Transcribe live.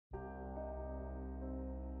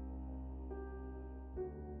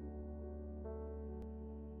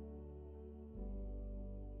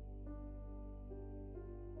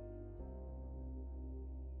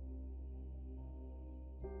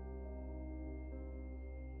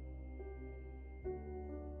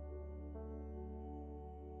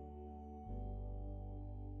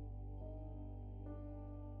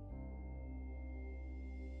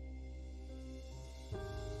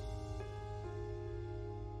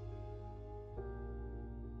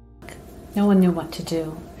No one knew what to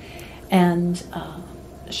do. And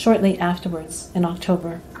shortly afterwards, in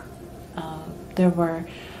October, there were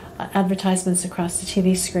advertisements across the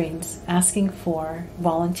TV screens asking for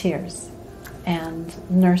volunteers, and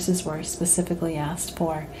nurses were specifically asked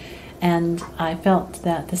for. And I felt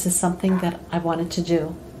that this is something that I wanted to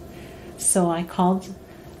do. So I called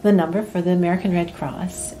the number for the American Red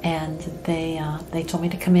Cross, and they told me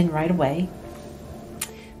to come in right away.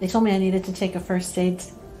 They told me I needed to take a first aid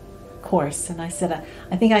course, and I said,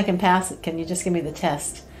 I think I can pass it. Can you just give me the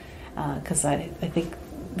test? Because I think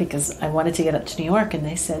because I wanted to get up to New York, and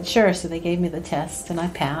they said sure. So they gave me the test, and I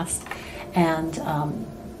passed, and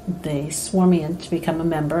they swore me in to become a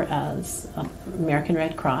member as American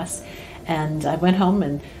Red Cross. And I went home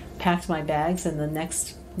and packed my bags, and the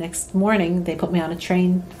next morning they put me on a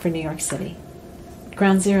train for New York City.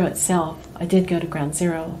 Ground Zero itself, I did go to Ground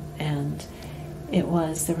Zero, and there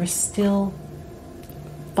were still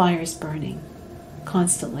fires burning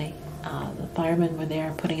constantly. The firemen were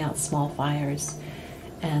there putting out small fires.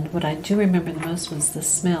 And what I do remember the most was the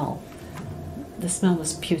smell. The smell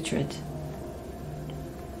was putrid.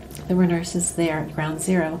 There were nurses there at Ground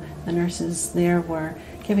Zero. The nurses there were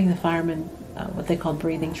giving the firemen what they called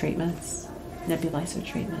breathing treatments, nebulizer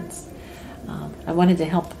treatments. I wanted to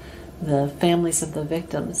help the families of the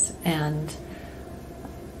victims, and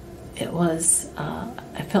it was,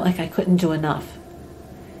 I felt like I couldn't do enough,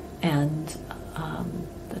 and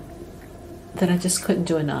that I just couldn't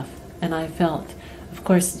do enough. And I felt, of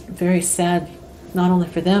course, very sad, not only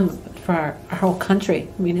for them, but for our whole country.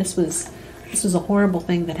 I mean, this was a horrible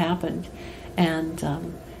thing that happened, and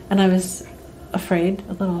I was afraid,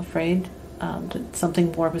 a little afraid, that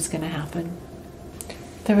something more was going to happen.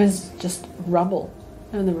 There was just rubble,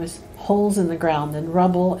 and there was holes in the ground, and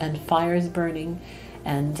rubble, and fires burning,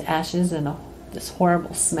 and ashes, and this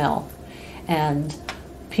horrible smell. And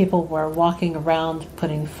people were walking around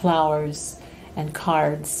putting flowers and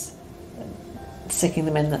cards, sticking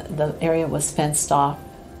them in. The area was fenced off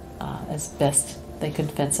as best they could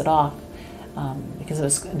fence it off, because it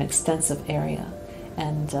was an extensive area.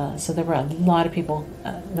 And so there were a lot of people,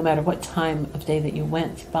 no matter what time of day that you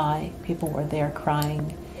went by, people were there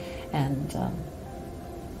crying and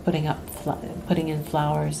putting in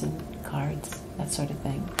flowers and cards, that sort of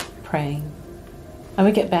thing, praying. I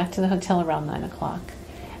would get back to the hotel around 9 o'clock.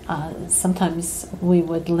 Sometimes we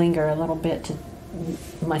would linger a little bit,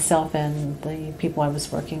 myself and the people I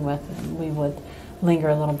was working with, and we would linger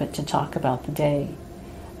a little bit to talk about the day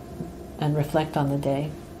and reflect on the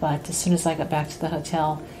day. But as soon as I got back to the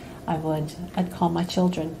hotel, I'd call my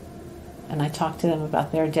children, and I talked to them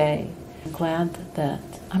about their day.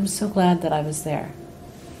 I'm so glad that I was there.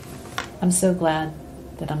 I'm so glad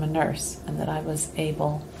that I'm a nurse and that I was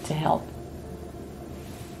able to help.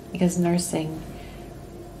 Because nursing,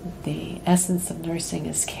 the essence of nursing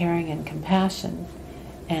is caring and compassion,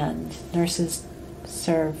 and nurses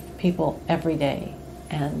serve people every day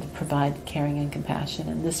and provide caring and compassion,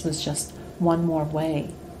 and this was just one more way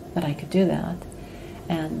that I could do that.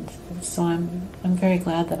 And so I'm very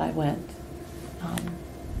glad that I went.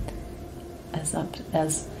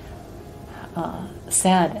 As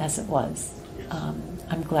sad as it was,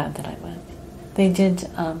 I'm glad that I went. They did,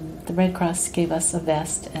 the Red Cross gave us a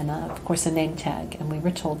vest and of course a name tag, and we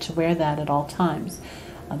were told to wear that at all times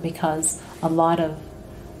because a lot of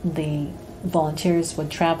the volunteers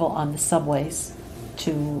would travel on the subways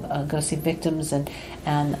to go see victims and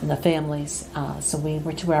the families, so we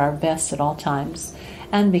were to wear our vests at all times,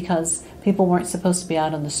 and because people weren't supposed to be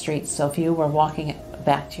out on the streets, so if you were walking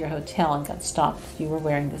back to your hotel and got stopped, you were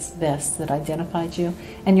wearing this vest that identified you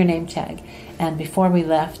and your name tag. And before we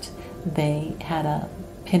left, they had a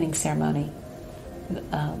pinning ceremony.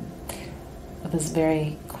 It was a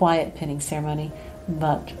very quiet pinning ceremony,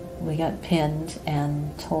 but we got pinned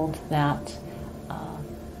and told that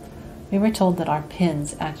we were told that our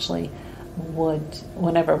pins actually would,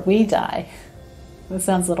 whenever we die, it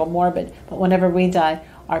sounds a little morbid, but whenever we die,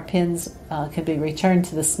 our pins could be returned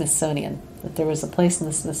to the Smithsonian, that there was a place in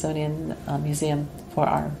the Smithsonian Museum for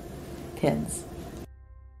our pins.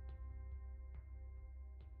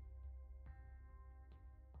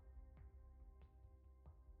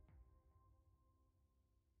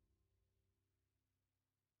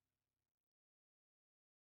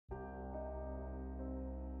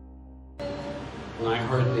 When I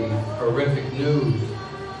heard the horrific news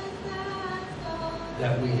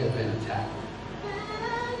that we had been attacked.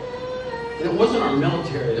 And it wasn't our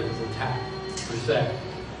military that was attacked, per se.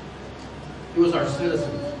 It was our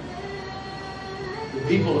citizens, the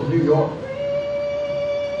people of New York.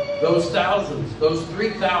 Those thousands, those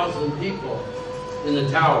 3,000 people in the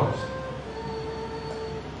towers.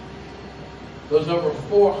 those over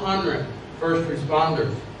 400 first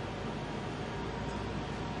responders,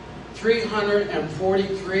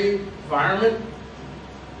 343 firemen,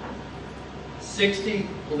 60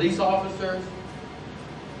 police officers,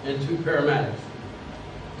 and 2 paramedics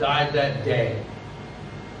died that day.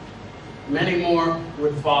 Many more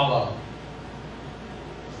would follow.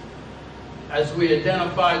 As we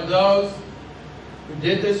identified those who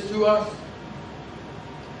did this to us,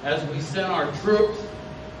 as we sent our troops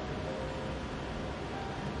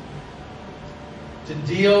to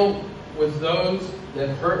deal with those that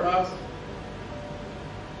hurt us,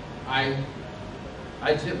 I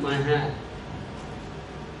tip my hat.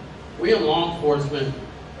 We in law enforcement,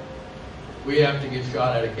 we have to get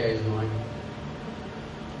shot at occasionally.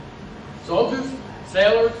 Soldiers,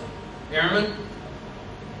 sailors, airmen,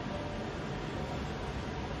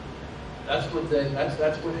 that's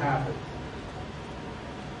what happened.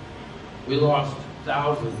 We lost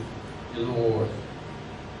thousands in the wars.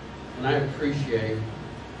 And I appreciate,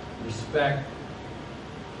 respect,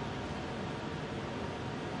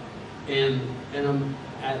 and I'm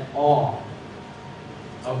at awe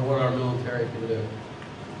of what our military can do.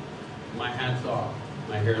 My hat's off.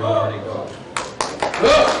 My hair's already gone.